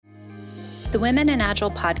The Women in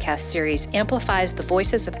Agile podcast series amplifies the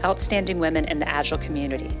voices of outstanding women in the Agile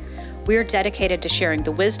community. We are dedicated to sharing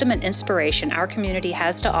the wisdom and inspiration our community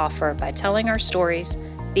has to offer by telling our stories,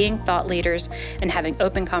 being thought leaders, and having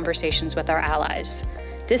open conversations with our allies.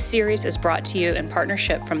 This series is brought to you in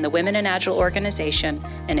partnership from the Women in Agile organization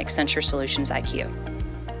and Accenture Solutions IQ.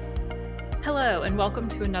 Hello, and welcome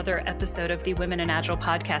to another episode of the Women in Agile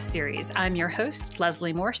podcast series. I'm your host,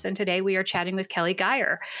 Leslie Morse, and today we are chatting with Kelly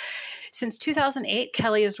Geyer. Since 2008,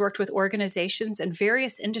 Kelly has worked with organizations in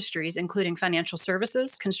various industries, including financial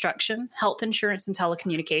services, construction, health insurance, and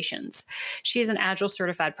telecommunications. She is an Agile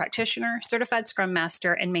certified practitioner, certified Scrum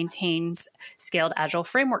Master, and maintains Scaled Agile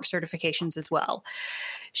Framework certifications as well.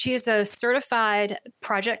 She is a certified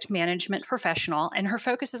project management professional, and her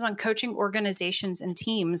focus is on coaching organizations and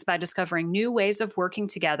teams by discovering new ways of working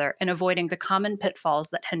together and avoiding the common pitfalls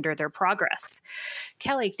that hinder their progress.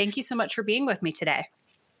 Kelly, thank you so much for being with me today.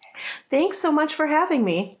 Thanks so much for having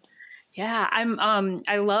me. Yeah,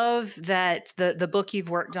 I love that the book you've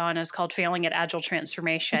worked on is called Failing at Agile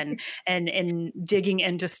Transformation and digging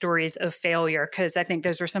into stories of failure, because I think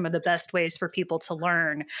those are some of the best ways for people to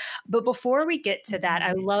learn. But before we get to that,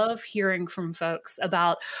 I love hearing from folks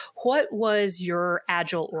about what was your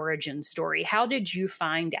Agile origin story? How did you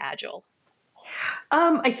find Agile?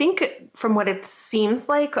 I think from what it seems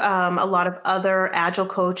like, a lot of other Agile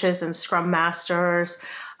coaches and Scrum Masters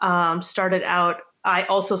I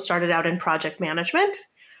also started out in project management.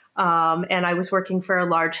 And I was working for a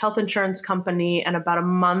large health insurance company. And about a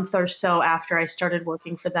month or so after I started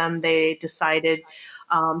working for them, they decided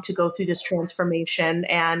to go through this transformation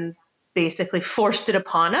and basically forced it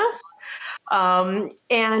upon us.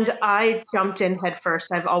 And I jumped in head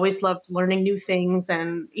first. I've always loved learning new things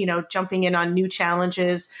and, jumping in on new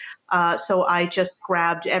challenges. So I just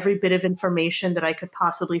grabbed every bit of information that I could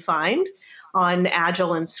possibly find on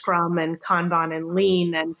Agile and Scrum and Kanban and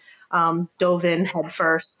Lean, and dove in head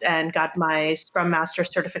first and got my Scrum Master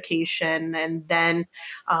certification, and then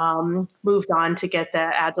moved on to get the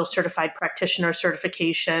Agile Certified Practitioner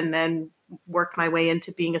certification and worked my way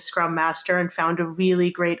into being a Scrum Master and found a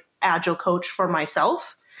really great Agile coach for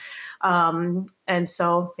myself. And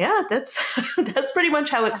so, that's that's pretty much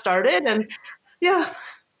how it started. And yeah,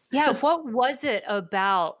 what was it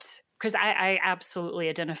about? Because I absolutely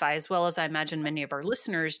identify, as well as I imagine many of our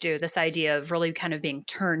listeners do, this idea of really kind of being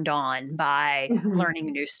turned on by learning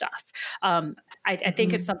new stuff. I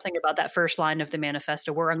think it's something about that first line of the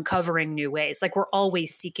manifesto. We're uncovering new ways, like we're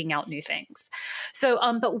always seeking out new things. So,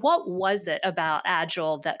 but what was it about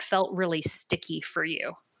Agile that felt really sticky for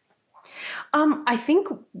you? I think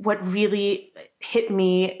what really hit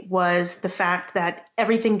me was the fact that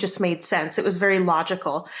everything just made sense. It was very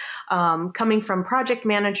logical. Coming from project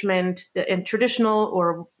management and traditional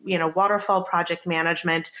or, waterfall project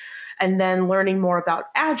management, and then learning more about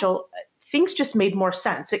Agile, things just made more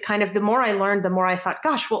sense. It kind of, the more I learned, the more I thought,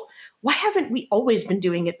 gosh, well, why haven't we always been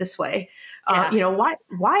doing it this way?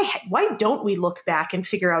 Why don't we look back and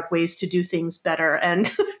figure out ways to do things better?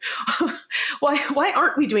 And why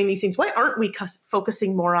aren't we doing these things? Why aren't we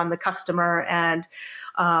focusing more on the customer and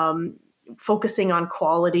focusing on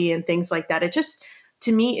quality and things like that?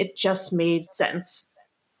 To me, it just made sense.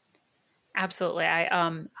 Absolutely.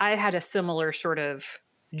 I had a similar sort of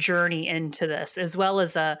journey into this, as well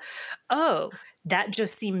as that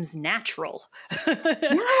just seems natural.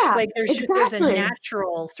 Like there's a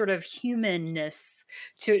natural sort of humanness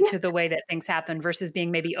to the way that things happen versus being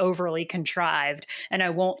maybe overly contrived. And I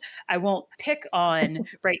won't pick on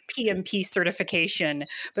PMP certification,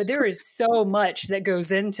 but there is so much that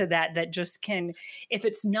goes into that just can, if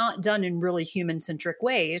it's not done in really human-centric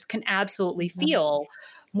ways, can absolutely feel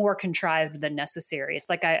more contrived than necessary. It's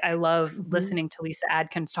like I love listening to Lisa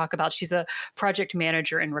Adkins talk about, she's a project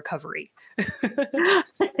manager in recovery.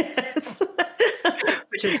 Yes.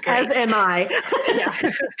 Which is great. As am I.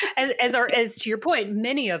 As to your point,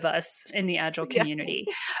 many of us in the Agile community.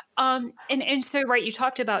 Yes. And so, you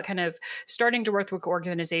talked about kind of starting to work with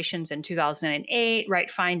organizations in 2008,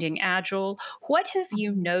 finding Agile. What have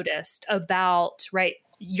you noticed about,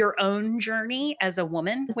 your own journey as a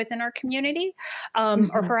woman within our community,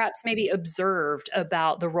 or perhaps maybe observed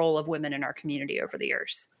about the role of women in our community over the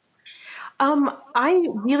years? I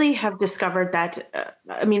really have discovered that,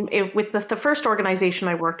 with the first organization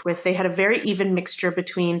I worked with, they had a very even mixture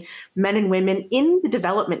between men and women in the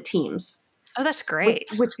development teams. Oh, that's great.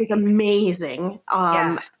 Which was amazing.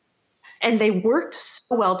 And they worked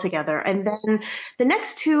so well together. And then the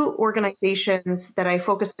next two organizations that I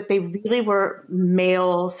focused with, they really were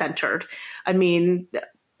male-centered.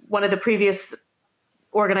 One of the previous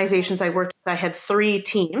organizations I worked with, I had 3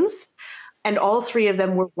 teams. and all three of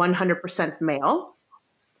them were 100% male,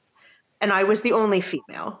 and I was the only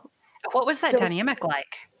female. What was that dynamic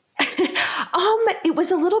like? It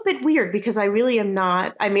was a little bit weird because I really am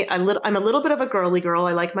not. I mean, I'm a little bit of a girly girl.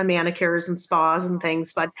 I like my manicures and spas and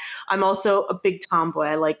things, but I'm also a big tomboy.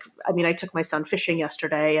 I took my son fishing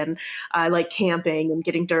yesterday, and I like camping and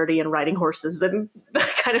getting dirty and riding horses and that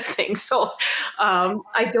kind of thing. So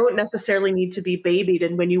I don't necessarily need to be babied.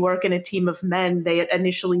 And when you work in a team of men, they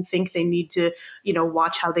initially think they need to,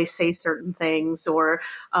 watch how they say certain things, or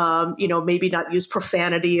maybe not use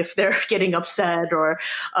profanity if they're getting upset, or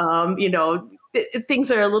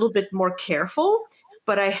things are a little bit more careful.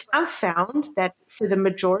 But I have found that for the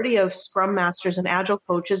majority of Scrum Masters and Agile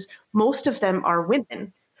coaches, most of them are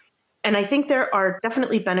women. And I think there are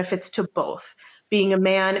definitely benefits to both, being a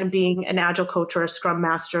man and being an Agile coach or a Scrum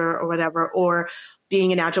Master or whatever, or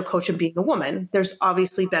being an Agile coach and being a woman. There's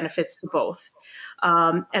obviously benefits to both.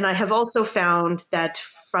 And I have also found that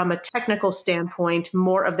from a technical standpoint,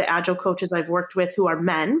 more of the Agile coaches I've worked with who are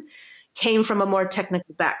men came from a more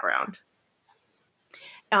technical background.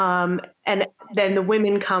 And then the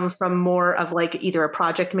women come from more of like either a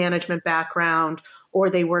project management background, or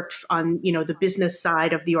they worked on, the business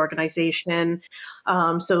side of the organization.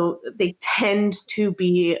 So they tend to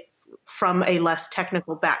be from a less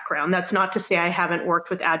technical background. That's not to say I haven't worked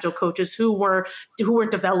with Agile coaches who were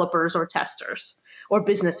developers or testers or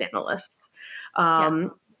business analysts.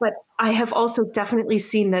 But I have also definitely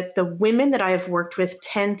seen that the women that I have worked with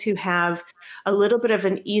tend to have a little bit of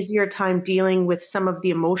an easier time dealing with some of the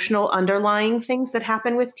emotional underlying things that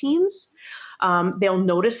happen with teams. They'll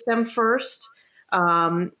notice them first,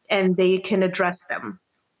 and they can address them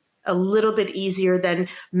a little bit easier than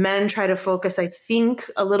men try to focus, I think,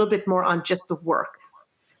 a little bit more on just the work,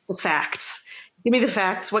 the facts. Give me the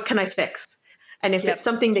facts. What can I fix? And if it's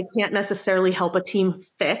something they can't necessarily help a team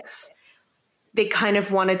fix, they kind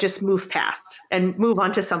of want to just move past and move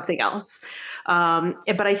on to something else.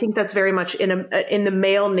 But I think that's very much in the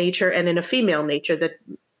male nature and in a female nature that,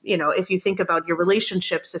 if you think about your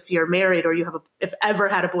relationships, if you're married or if ever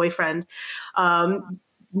had a boyfriend,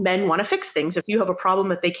 men want to fix things. If you have a problem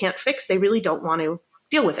that they can't fix, they really don't want to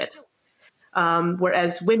deal with it.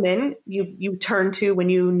 Whereas women, you turn to when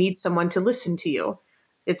you need someone to listen to you.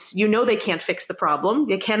 It's, they can't fix the problem.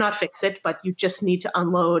 They cannot fix it, but you just need to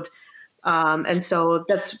unload. And so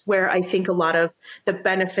that's where I think a lot of the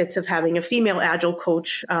benefits of having a female Agile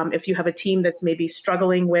coach, if you have a team that's maybe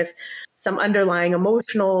struggling with some underlying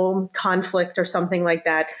emotional conflict or something like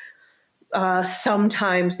that,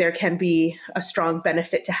 sometimes there can be a strong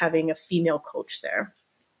benefit to having a female coach there.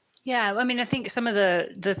 Yeah, I mean, I think some of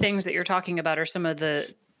the things that you're talking about are some of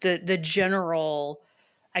the general,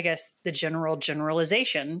 I guess, the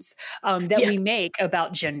generalizations that we make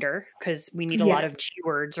about gender, because we need a lot of G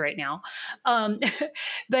words right now.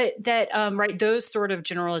 But that, right, those sort of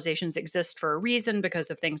generalizations exist for a reason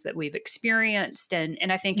because of things that we've experienced. And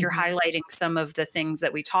I think you're highlighting some of the things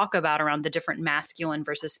that we talk about around the different masculine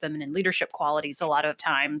versus feminine leadership qualities a lot of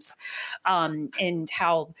times, and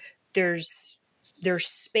how there's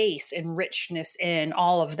space and richness in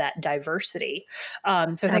all of that diversity.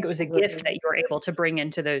 So I think it was a gift that you were able to bring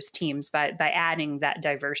into those teams by adding that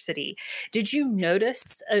diversity. Did you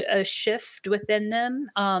notice a shift within them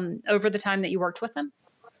over the time that you worked with them?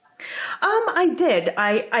 I did.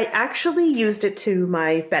 I actually used it to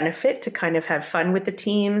my benefit to kind of have fun with the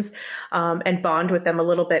teams and bond with them a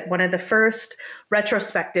little bit. One of the first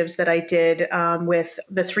retrospectives that I did with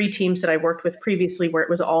the 3 teams that I worked with previously, where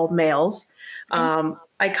it was all males,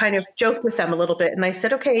 I kind of joked with them a little bit and I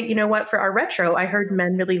said, okay, you know what, for our retro, I heard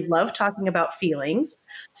men really love talking about feelings.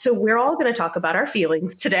 So we're all going to talk about our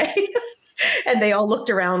feelings today. And they all looked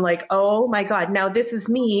around like, oh my God, now this is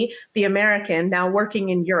me, the American, now working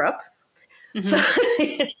in Europe. So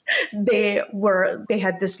they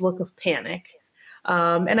had this look of panic.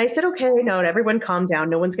 And I said, okay, no, everyone calm down.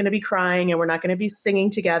 No one's going to be crying and we're not going to be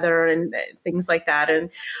singing together and things like that. And,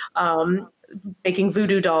 making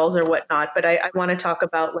voodoo dolls or whatnot. But I want to talk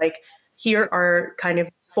about, like, here are kind of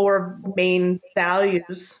 4 main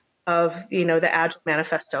values of, the Agile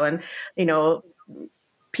Manifesto, and,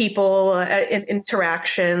 people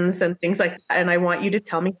interactions and things like that. And I want you to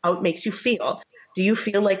tell me how it makes you feel. Do you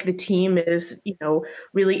feel like the team is,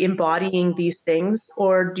 really embodying these things,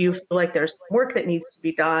 or do you feel like there's some work that needs to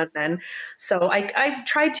be done? And so I've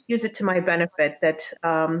tried to use it to my benefit, that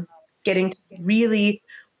getting to really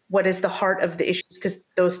what is the heart of the issues, because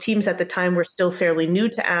those teams at the time were still fairly new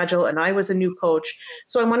to Agile and I was a new coach.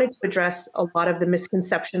 So I wanted to address a lot of the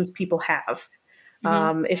misconceptions people have.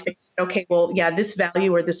 If it's okay, well, yeah, this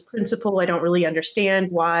value or this principle, I don't really understand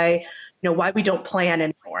why we don't plan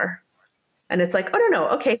anymore. And it's like, oh, no,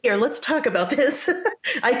 okay, here, let's talk about this.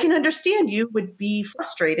 I can understand you would be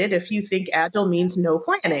frustrated if you think agile means no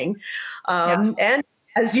planning. Yeah. And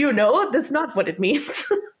as you know, that's not what it means.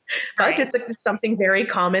 But Right. it's something very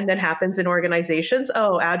common that happens in organizations.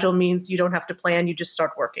 Oh, agile means you don't have to plan, you just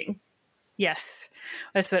start working. Yes.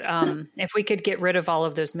 That's what, if we could get rid of all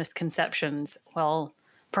of those misconceptions, well,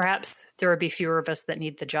 perhaps there would be fewer of us that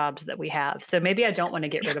need the jobs that we have. So maybe I don't want to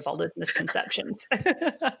get rid of all Yes. those misconceptions.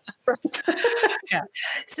 Right. Yeah.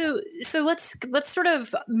 So let's sort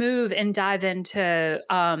of move and dive into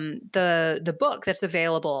the book that's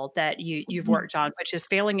available that you've Mhm. worked on, which is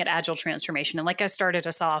Failing at Agile Transformation. And like I started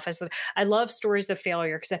us off, I said I love stories of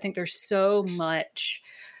failure because I think there's so much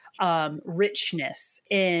richness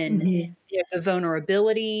in Mhm. the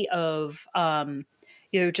vulnerability of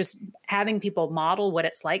just having people model what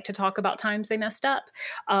it's like to talk about times they messed up,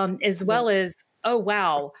 as Yeah. well as, oh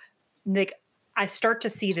wow, like I start to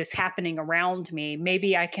see this happening around me.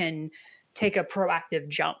 Maybe I can take a proactive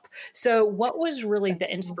jump. So, what was really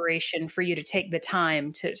the inspiration for you to take the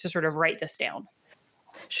time to sort of write this down?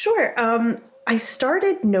 Sure. I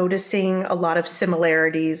started noticing a lot of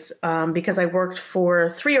similarities because I worked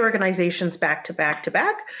for three organizations back to back to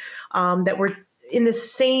back that were in the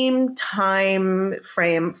same time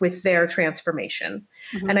frame with their transformation.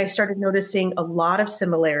 And Hmm. I started noticing a lot of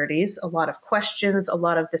similarities, a lot of questions, a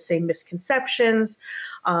lot of the same misconceptions.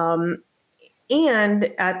 Um,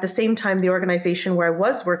 and at the same time, the organization where I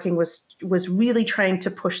was working was really trying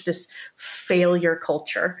to push this failure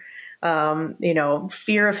culture.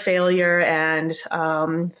 Fear of failure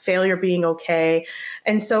and failure being okay.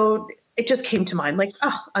 And so it just came to mind, like,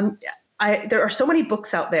 there are so many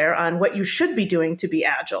books out there on what you should be doing to be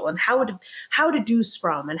agile and how to do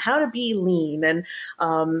Scrum and how to be lean and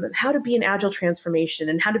how to be an agile transformation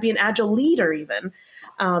and how to be an agile leader even.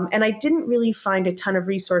 And I didn't really find a ton of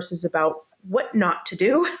resources about what not to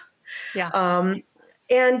do. Yeah. Um,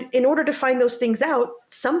 and in order to find those things out,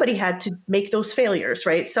 somebody had to make those failures,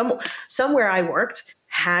 right? Somewhere I worked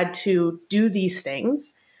had to do these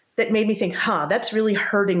things that made me think, that's really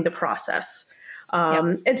hurting the process.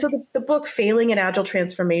 Yep. And so the book, Failing at Agile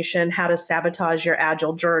Transformation, How to Sabotage Your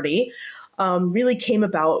Agile Journey, really came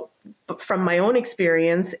about from my own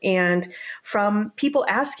experience and from people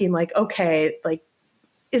asking, like, okay, like,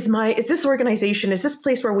 is this organization, is this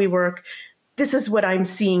place where we work, this is what I'm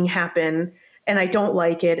seeing happen and I don't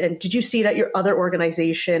like it. And did you see it at your other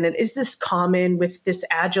organization? And is this common with this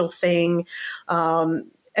agile thing?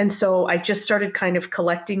 And so I just started kind of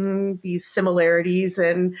collecting these similarities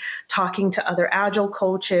and talking to other agile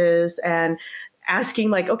coaches and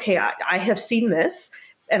asking, like, okay, I have seen this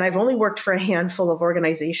and I've only worked for a handful of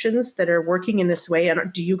organizations that are working in this way.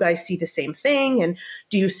 And do you guys see the same thing? And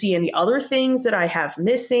do you see any other things that I have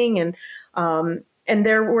missing? And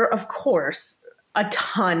there were, of course, a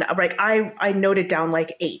ton. Like I noted down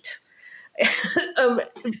like 8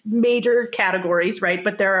 major categories, right?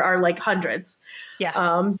 But there are like hundreds.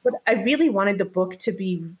 Yeah. But I really wanted the book to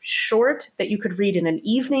be short, that you could read in an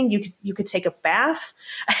evening. You could take a bath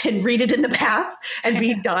and read it in the bath and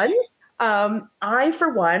be done. I,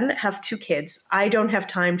 for one, have 2 kids. I don't have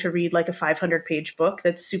time to read like a 500-page book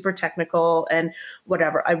that's super technical and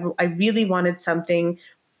whatever. I really wanted something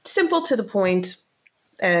simple, to the point,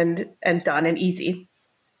 and done and easy.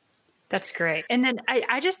 That's great. And then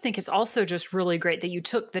I just think it's also just really great that you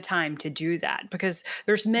took the time to do that, because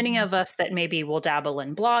there's many of us that maybe will dabble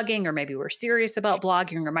in blogging, or maybe we're serious about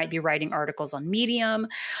blogging, or might be writing articles on Medium.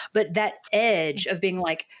 But that edge of being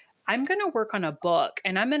like, I'm going to work on a book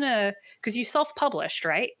and I'm going to, because you self published,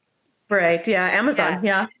 right? Right. Yeah. Yeah. Amazon.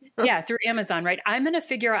 Yeah. Yeah, through Amazon, right? I'm going to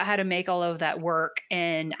figure out how to make all of that work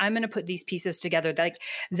and I'm going to put these pieces together. Like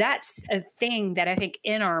that's a thing that I think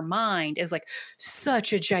in our mind is like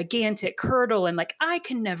such a gigantic hurdle and like I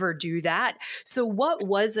can never do that. So what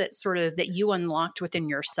was it sort of that you unlocked within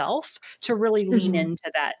yourself to really lean Mhm.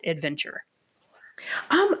 into that adventure?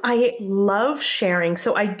 I love sharing.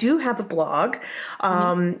 So I do have a blog,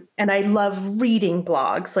 Mhm. and I love reading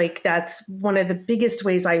blogs. Like that's one of the biggest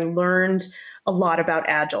ways I learned a lot about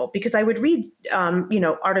Agile, because I would read,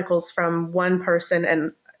 articles from one person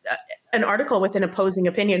and uh, an article with an opposing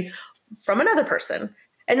opinion from another person.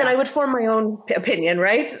 And then Yeah. I would form my own opinion,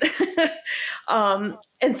 right?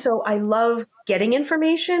 And so I love getting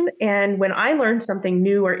information. And when I learn something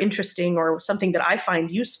new or interesting or something that I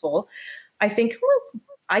find useful, I think, well,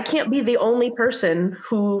 I can't be the only person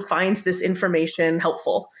who finds this information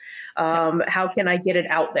helpful. Yep. How can I get it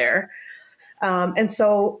out there? And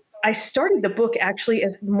so I started the book actually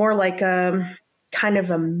as more like a kind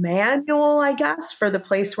of a manual, I guess, for the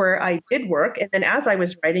place where I did work. And then as I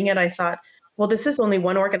was writing it, I thought, well, this is only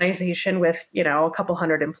one organization with, a couple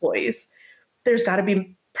hundred employees. There's got to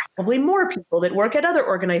be probably more people that work at other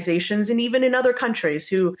organizations and even in other countries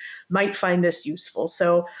who might find this useful.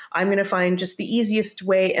 So I'm going to find just the easiest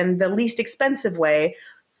way and the least expensive way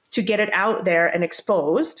to get it out there and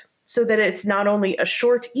exposed so that it's not only a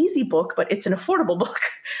short, easy book, but it's an affordable book.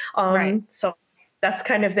 Right. So that's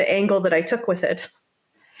kind of the angle that I took with it.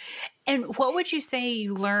 And what would you say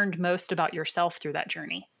you learned most about yourself through that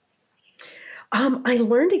journey? I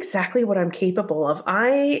learned exactly what I'm capable of.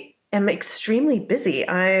 I am extremely busy.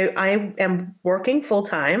 I am working full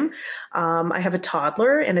time. I have a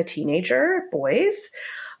toddler and a teenager, boys.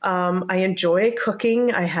 I enjoy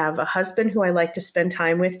cooking. I have a husband who I like to spend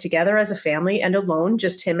time with together as a family and alone,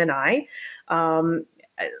 just him and I. Um,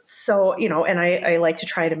 and I like to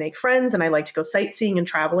try to make friends, and I like to go sightseeing and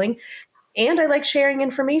traveling. And I like sharing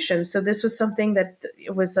information. So this was something that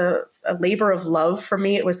it was a labor of love for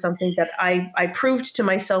me. It was something that I proved to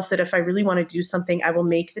myself that if I really want to do something, I will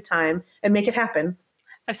make the time and make it happen.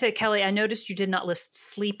 I said, Kelly, I noticed you did not list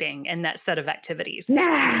sleeping in that set of activities.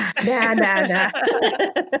 Nah.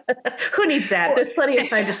 Who needs that? There's plenty of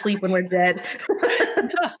time to sleep when we're dead.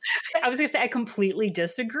 I was going to say, I completely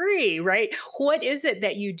disagree, right? What is it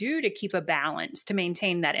that you do to keep a balance, to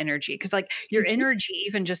maintain that energy? Because like your energy,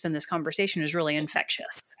 even just in this conversation, is really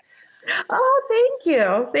infectious. Oh, thank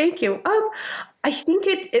you. Thank you. I think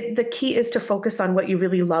the key is to focus on what you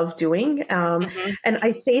really love doing. And I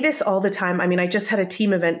say this all the time. I mean, I just had a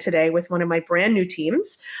team event today with one of my brand new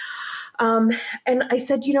teams. And I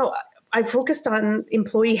said, I focused on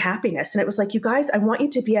employee happiness. And it was like, you guys, I want you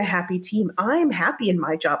to be a happy team. I'm happy in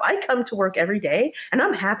my job. I come to work every day and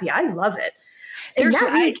I'm happy. I love it. And go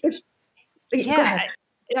ahead.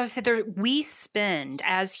 I would say we spend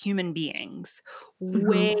as human beings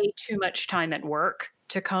way too much time at work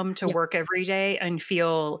to come to work every day and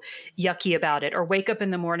feel yucky about it, or wake up in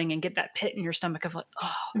the morning and get that pit in your stomach of like,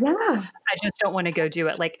 I just don't want to go do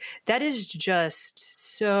it. Like that is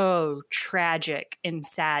just so tragic and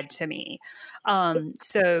sad to me.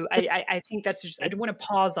 So I think that's just, I want to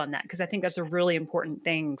pause on that because I think that's a really important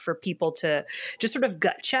thing for people to just sort of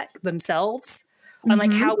gut check themselves. On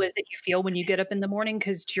like, how is it you feel when you get up in the morning?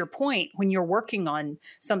 Because to your point, when you're working on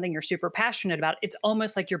something you're super passionate about, it's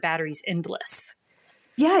almost like your battery's endless.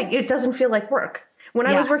 Yeah, it doesn't feel like work. When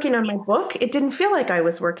I was working on my book, it didn't feel like I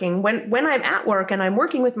was working. When I'm at work and I'm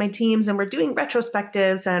working with my teams and we're doing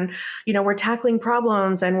retrospectives and, we're tackling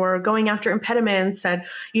problems and we're going after impediments and,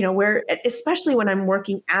 especially when I'm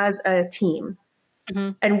working as a team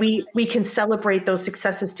and we can celebrate those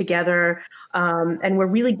successes together. And we're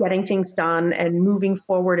really getting things done and moving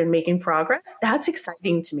forward and making progress. That's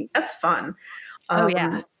exciting to me. That's fun.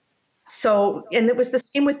 So, and it was the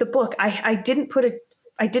same with the book. I didn't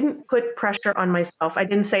put pressure on myself. I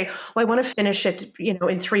didn't say, well, I want to finish it,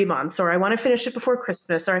 in 3 months, or I want to finish it before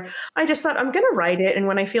Christmas, or I just thought I'm going to write it. And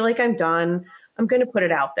when I feel like I'm done, I'm going to put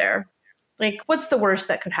it out there. Like, what's the worst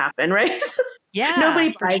that could happen, right? Yeah.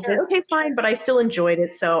 Nobody buys it. Okay, fine. But I still enjoyed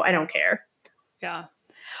it. So I don't care. Yeah.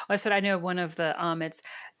 I said, I know one of the,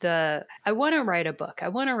 I want to write a book. I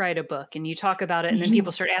want to write a book. And you talk about it and then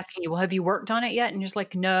people start asking you, well, have you worked on it yet? And you're just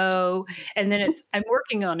like, no. And then it's, I'm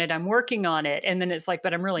working on it. And then it's like,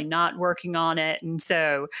 but I'm really not working on it. And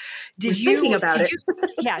so thinking about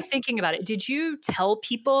it. Did you tell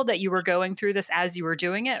people that you were going through this as you were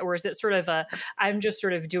doing it? Or is it sort of I'm just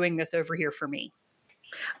sort of doing this over here for me?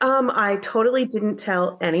 I totally didn't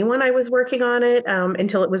tell anyone I was working on it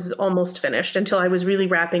until it was almost finished, until I was really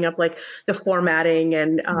wrapping up like the formatting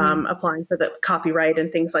and applying for the copyright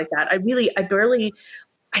and things like that.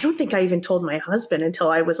 I don't think I even told my husband until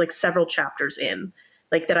I was like several chapters in,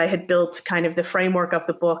 like that I had built kind of the framework of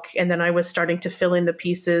the book. And then I was starting to fill in the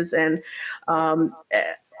pieces. And I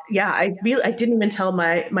didn't even tell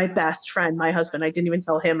my best friend, my husband. I didn't even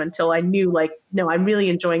tell him until I knew, like, no, I'm really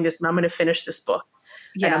enjoying this and I'm going to finish this book.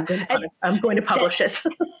 Yeah, I'm going to publish it.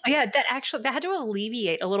 That had to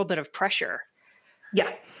alleviate a little bit of pressure.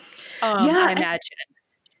 Yeah. I imagine.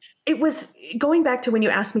 It was going back to when you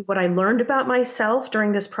asked me what I learned about myself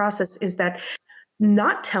during this process is that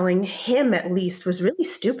not telling him, at least, was really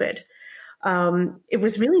stupid. It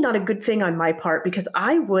was really not a good thing on my part because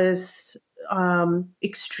I was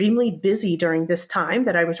extremely busy during this time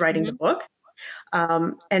that I was writing the book.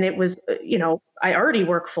 And it was, I already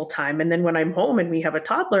work full time. And then when I'm home and we have a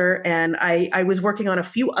toddler and I was working on a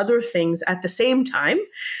few other things at the same time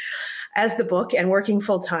as the book and working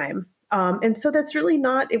full time. And so that's really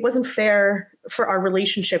it wasn't fair for our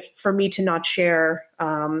relationship for me to not share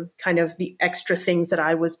kind of the extra things that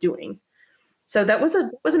I was doing. So that was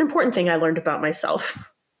an important thing I learned about myself.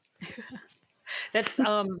 That's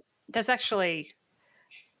That's actually,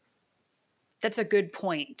 that's a good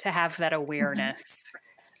point, to have that awareness,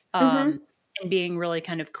 Mm-hmm. and being really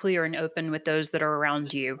kind of clear and open with those that are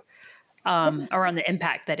around you, Yes. around the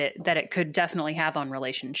impact that it could definitely have on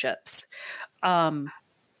relationships.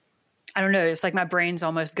 I don't know. It's like my brain's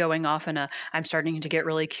almost going off I'm starting to get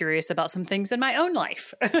really curious about some things in my own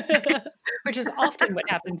life, which is often what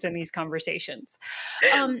happens in these conversations.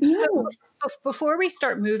 So Yeah. before we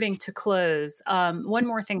start moving to close, one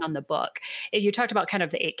more thing on the book. You talked about kind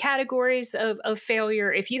of the 8 categories of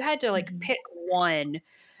failure. If you had to like pick one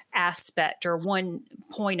aspect or one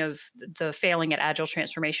point of the failing at agile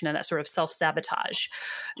transformation and that sort of self-sabotage,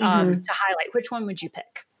 Mm-hmm. to highlight, which one would you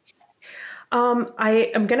pick?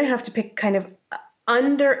 I am going to have to pick kind of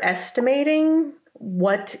underestimating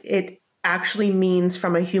what it actually means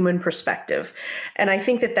from a human perspective. And I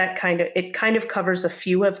think that kind of covers a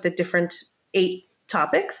few of the different 8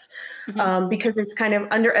 topics, Mhm. because it's kind of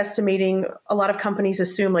underestimating. A lot of companies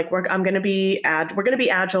assume like we're going to be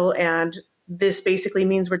agile, and this basically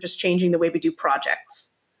means we're just changing the way we do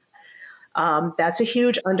projects. That's a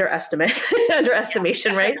huge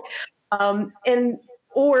underestimation, right? And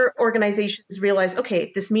or organizations realize,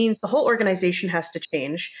 okay, this means the whole organization has to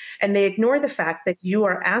change, and they ignore the fact that you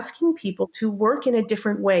are asking people to work in a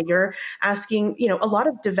different way. You're asking, a lot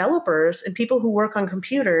of developers and people who work on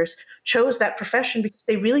computers chose that profession because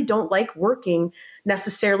they really don't like working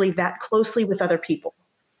necessarily that closely with other people.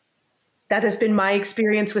 That has been my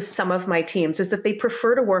experience with some of my teams, is that they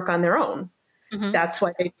prefer to work on their own. Mhm. That's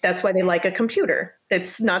why they like a computer.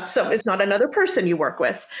 It's not another person you work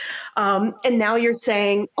with. And now you're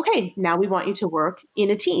saying, okay, now we want you to work in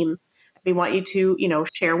a team. We want you to,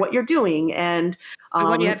 share what you're doing and We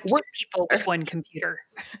want you to have 2 work people with 1 computer.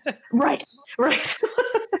 right, right.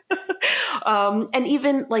 And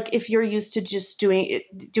even like if you're used to just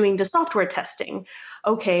doing the software testing,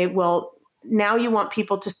 okay, well now you want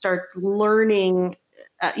people to start learning.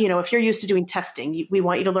 If you're used to doing testing, we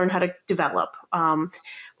want you to learn how to develop,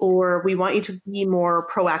 or we want you to be more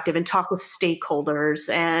proactive and talk with stakeholders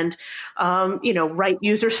and, write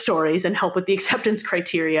user stories and help with the acceptance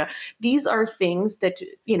criteria. These are things that,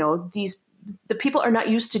 the people are not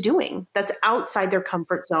used to doing. That's outside their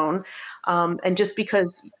comfort zone. And just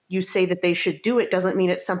because you say that they should do it doesn't mean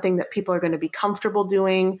it's something that people are going to be comfortable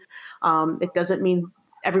doing. It doesn't mean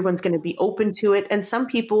everyone's going to be open to it. And some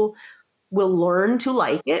people will learn to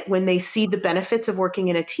like it when they see the benefits of working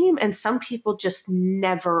in a team, and some people just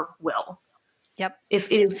never will. Yep. If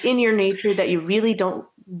it is in your nature that you really don't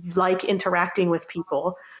like interacting with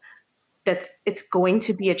people, it's going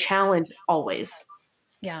to be a challenge always.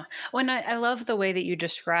 Yeah. Well, and I love the way that you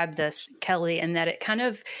describe this, Kelly, and that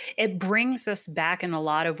it brings us back in a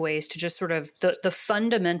lot of ways to just sort of the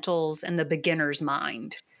fundamentals and the beginner's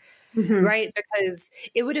mind, Mm-hmm. right? Because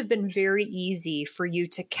it would have been very easy for you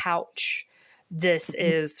to couch this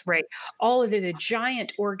is right, all of the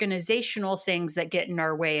giant organizational things that get in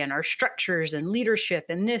our way and our structures and leadership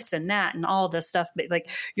and this and that and all this stuff. But like,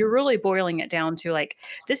 you're really boiling it down to like,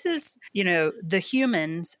 this is, the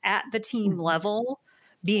humans at the team level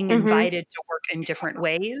being Mm-hmm. invited to work in different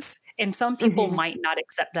ways. And some people Mm-hmm. might not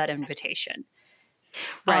accept that invitation.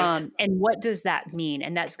 Right. And what does that mean?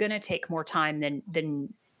 And that's going to take more time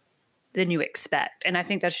than you expect. And I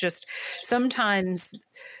think that's just sometimes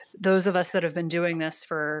those of us that have been doing this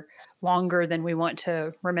for longer than we want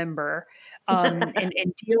to remember, and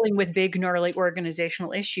dealing with big, gnarly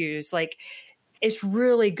organizational issues, like it's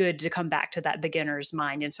really good to come back to that beginner's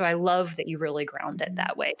mind. And so I love that you really ground it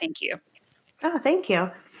that way. Thank you. Oh, thank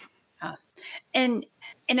you. Uh, and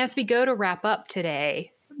as we go to wrap up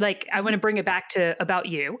today, like I want to bring it back to about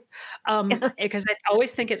you, because I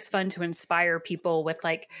always think it's fun to inspire people with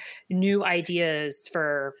like new ideas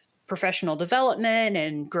for professional development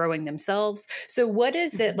and growing themselves. So what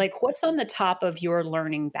is it like, what's on the top of your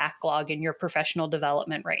learning backlog in your professional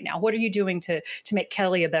development right now? What are you doing to make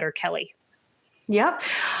Kelly a better Kelly? Yep.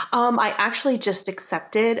 I actually just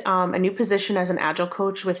accepted a new position as an agile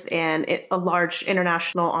coach within a large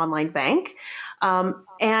international online bank.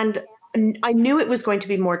 And I knew it was going to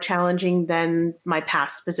be more challenging than my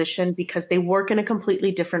past position because they work in a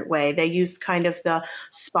completely different way. They use kind of the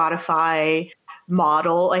Spotify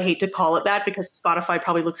model. I hate to call it that because Spotify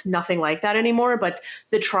probably looks nothing like that anymore, but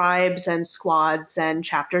the tribes and squads and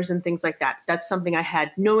chapters and things like that, that's something I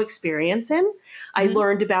had no experience in. I Mm-hmm.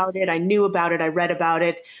 learned about it, I knew about it, I read about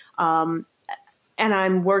it. Um, and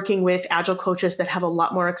I'm working with agile coaches that have a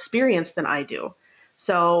lot more experience than I do.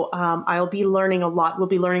 So I'll be learning a lot. We'll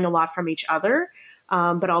be learning a lot from each other,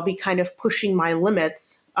 but I'll be kind of pushing my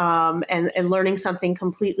limits, and learning something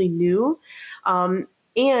completely new.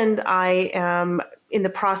 And I am in the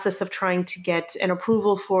process of trying to get an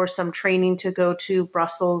approval for some training to go to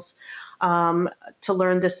Brussels to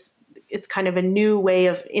learn this. It's kind of a new way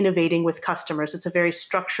of innovating with customers. It's a very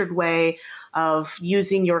structured way of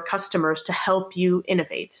using your customers to help you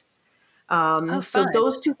innovate. So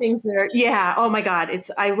those two things there, yeah. Oh my God.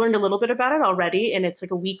 I learned a little bit about it already, and it's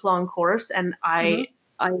like a week-long course, and I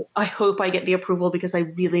hope I get the approval because I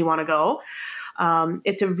really want to go.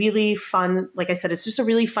 It's a really fun, like I said, it's just a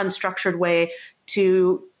really fun structured way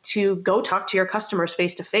to go talk to your customers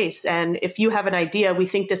face to face. And if you have an idea, we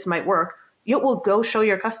think this might work, you will go show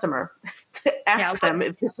your customer, ask them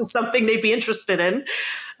if this is something they'd be interested in.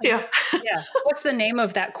 Yeah. Yeah. What's the name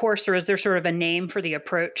of that course, or is there sort of a name for the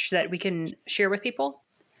approach that we can share with people?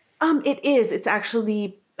 It is. It's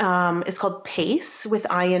actually, it's called PACE with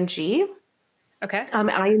ING. Okay.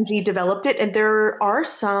 ING developed it, and there are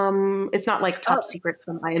some, it's not like top secret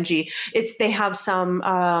from ING. They have some,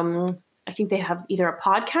 I think they have either a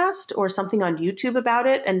podcast or something on YouTube about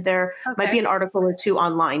it. And there might be an article or two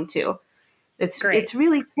online too. It's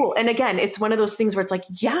really cool. And again, it's one of those things where it's like,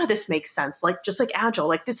 yeah, this makes sense. Like, just like Agile,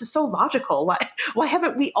 like this is so logical. Why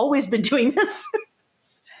haven't we always been doing this?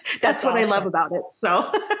 That's what awesome. I love about it.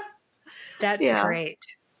 So that's great.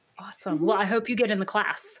 Awesome. Well, I hope you get in the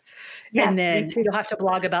class. Yes, and then you'll have to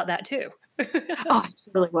blog about that too. I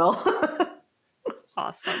really will.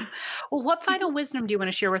 Awesome. Well, what final wisdom do you want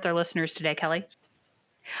to share with our listeners today, Kelly?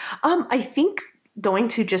 I think going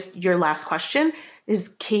to just your last question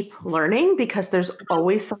is keep learning, because there's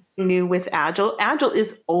always something new with Agile. Agile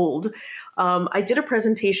is old. I did a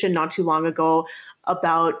presentation not too long ago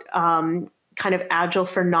about kind of Agile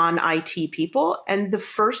for non-IT people. And the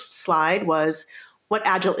first slide was what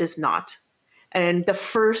Agile is not. And the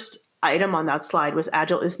first item on that slide was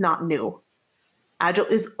Agile is not new. Agile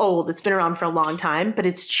is old. It's been around for a long time, but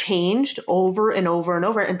it's changed over and over and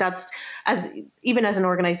over. And that's, even as an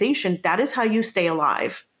organization, that is how you stay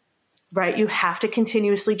alive, right? You have to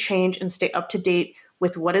continuously change and stay up to date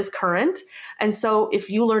with what is current. And so if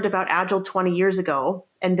you learned about Agile 20 years ago,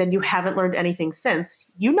 and then you haven't learned anything since,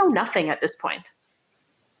 you know nothing at this point.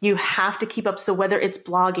 You have to keep up. So whether it's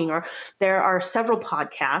blogging, or there are several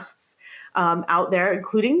podcasts out there,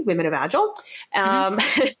 including Women of Agile.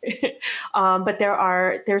 But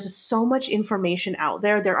there's so much information out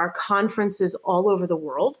there. There are conferences all over the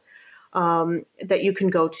world that you can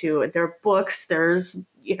go to. There are books. There's,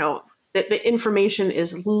 the information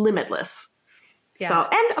is limitless. Yeah. So,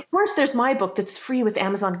 and of course, there's my book that's free with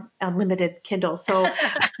Amazon Unlimited Kindle. So,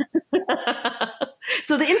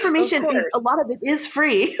 so the information, a lot of it is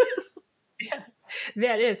free. Yeah.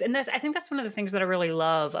 That is. And I think that's one of the things that I really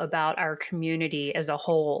love about our community as a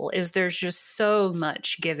whole, is there's just so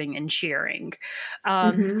much giving and sharing.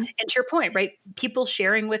 And to your point, right? People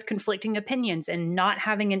sharing with conflicting opinions and not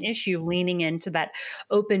having an issue leaning into that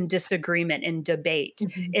open disagreement and debate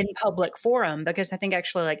in public forum, because I think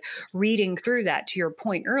actually like reading through that, to your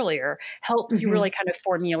point earlier, helps you really kind of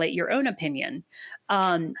formulate your own opinion.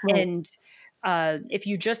 And if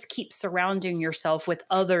you just keep surrounding yourself with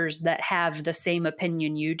others that have the same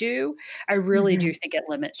opinion you do, I really do think it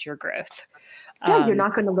limits your growth. Yeah, you're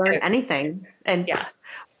not going to learn anything. And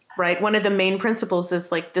right, one of the main principles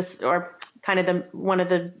is like this, or kind of one of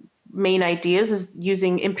the main ideas is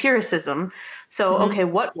using empiricism. So, okay,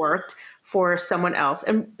 what worked for someone else,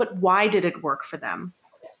 but why did it work for them?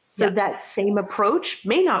 So that same approach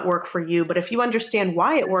may not work for you, but if you understand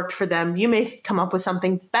why it worked for them, you may come up with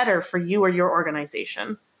something better for you or your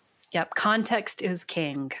organization. Yep. Context is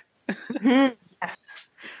king. Yes.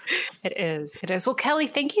 It is. It is. Well, Kelly,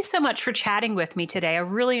 thank you so much for chatting with me today. I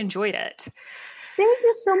really enjoyed it. Thank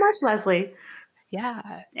you so much, Leslie.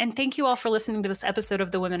 Yeah. And thank you all for listening to this episode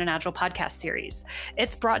of the Women in Agile podcast series.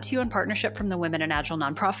 It's brought to you in partnership from the Women in Agile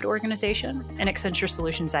nonprofit organization and Accenture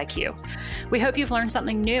Solutions IQ. We hope you've learned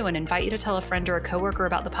something new and invite you to tell a friend or a coworker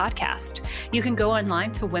about the podcast. You can go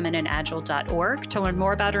online to womeninagile.org to learn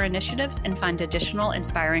more about our initiatives and find additional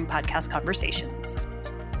inspiring podcast conversations.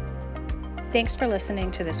 Thanks for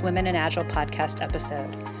listening to this Women in Agile podcast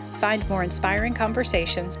episode. Find more inspiring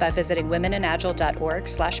conversations by visiting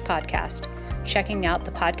womeninagile.org/podcast, checking out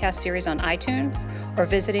the podcast series on iTunes, or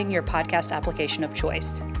visiting your podcast application of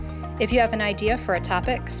choice. If you have an idea for a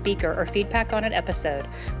topic, speaker, or feedback on an episode,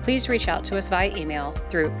 please reach out to us via email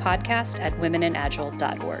through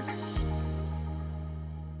podcast@womeninagile.org.